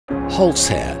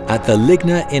Holz-Her at the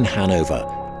Ligner in Hanover.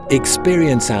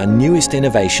 Experience our newest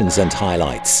innovations and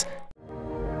highlights.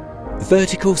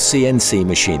 Vertical CNC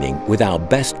machining with our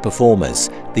best performers,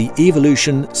 the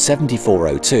Evolution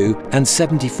 7402 and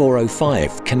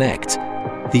 7405 Connect.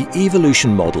 The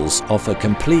Evolution models offer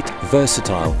complete,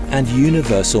 versatile and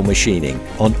universal machining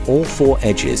on all four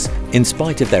edges in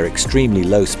spite of their extremely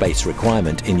low space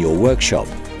requirement in your workshop.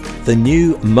 The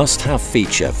new must-have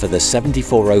feature for the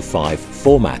 7405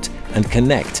 format and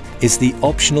Connect is the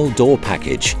optional door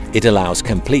package. It allows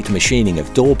complete machining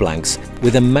of door blanks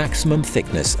with a maximum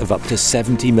thickness of up to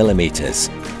 70 millimeters.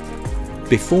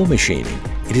 Before machining,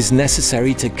 it is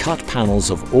necessary to cut panels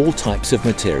of all types of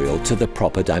material to the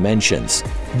proper dimensions.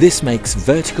 This makes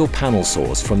vertical panel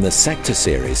saws from the Sector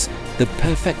series the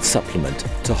perfect supplement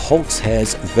to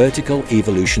Holz-Her's vertical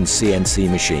Evolution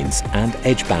CNC machines and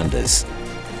edge banders.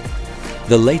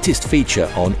 The latest feature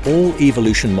on all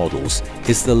Evolution models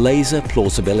is the laser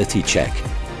plausibility check.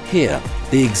 Here,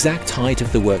 the exact height of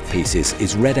the workpieces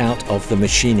is read out of the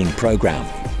machining program.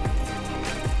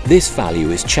 This value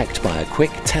is checked by a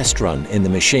quick test run in the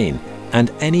machine,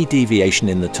 and any deviation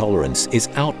in the tolerance is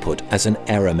output as an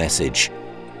error message.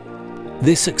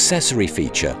 This accessory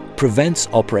feature prevents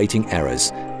operating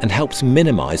errors and helps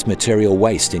minimize material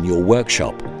waste in your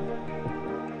workshop.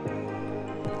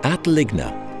 At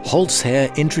Ligner,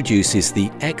 Holz-Her introduces the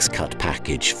xcut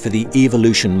package for the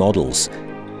Evolution models.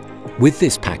 With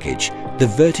this package, the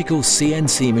vertical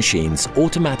CNC machines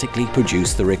automatically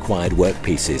produce the required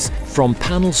workpieces from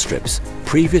panel strips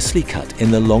previously cut in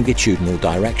the longitudinal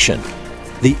direction.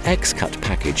 The xcut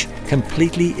package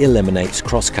completely eliminates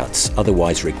crosscuts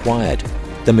otherwise required.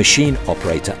 The machine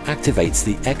operator activates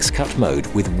the xcut mode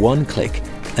with one click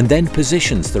and then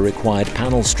positions the required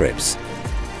panel strips.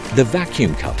 The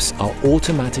vacuum cups are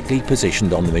automatically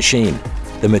positioned on the machine.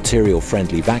 The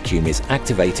material-friendly vacuum is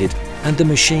activated and the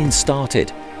machine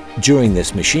started. During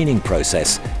this machining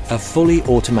process, a fully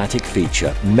automatic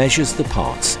feature measures the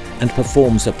parts and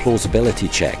performs a plausibility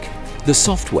check. The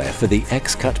software for the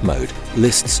xcut mode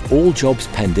lists all jobs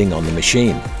pending on the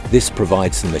machine. This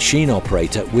provides the machine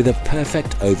operator with a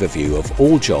perfect overview of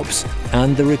all jobs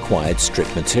and the required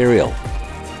strip material.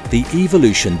 The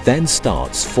Evolution then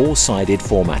starts four-sided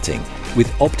formatting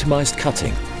with optimized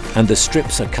cutting, and the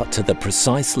strips are cut to the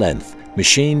precise length,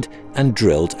 machined and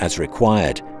drilled as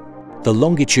required. The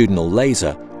longitudinal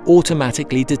laser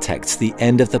automatically detects the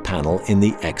end of the panel in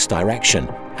the X direction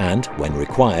and, when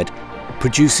required,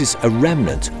 produces a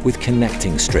remnant with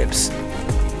connecting strips.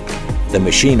 The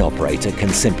machine operator can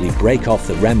simply break off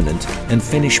the remnant and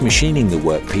finish machining the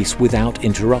workpiece without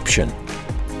interruption.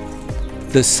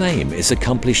 The same is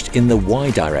accomplished in the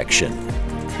Y direction.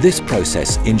 This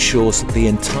process ensures that the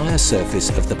entire surface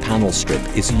of the panel strip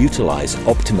is utilized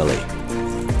optimally.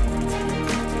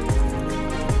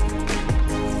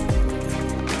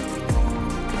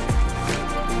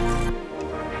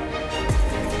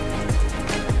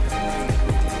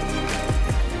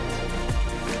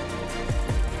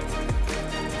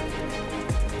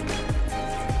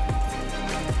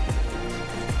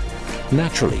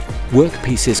 Naturally,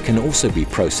 workpieces can also be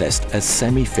processed as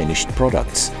semi-finished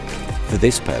products. For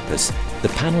this purpose, the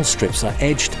panel strips are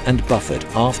edged and buffered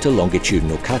after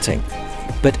longitudinal cutting,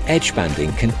 but edge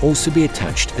banding can also be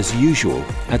attached as usual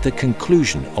at the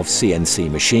conclusion of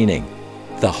CNC machining.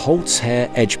 The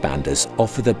Holz-Her edge banders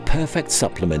offer the perfect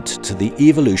supplement to the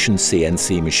Evolution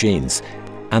CNC machines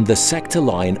and the Sector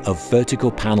line of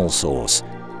vertical panel saws.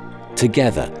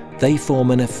 Together, they form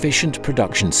an efficient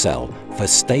production cell for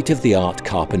state-of-the-art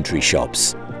carpentry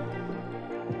shops.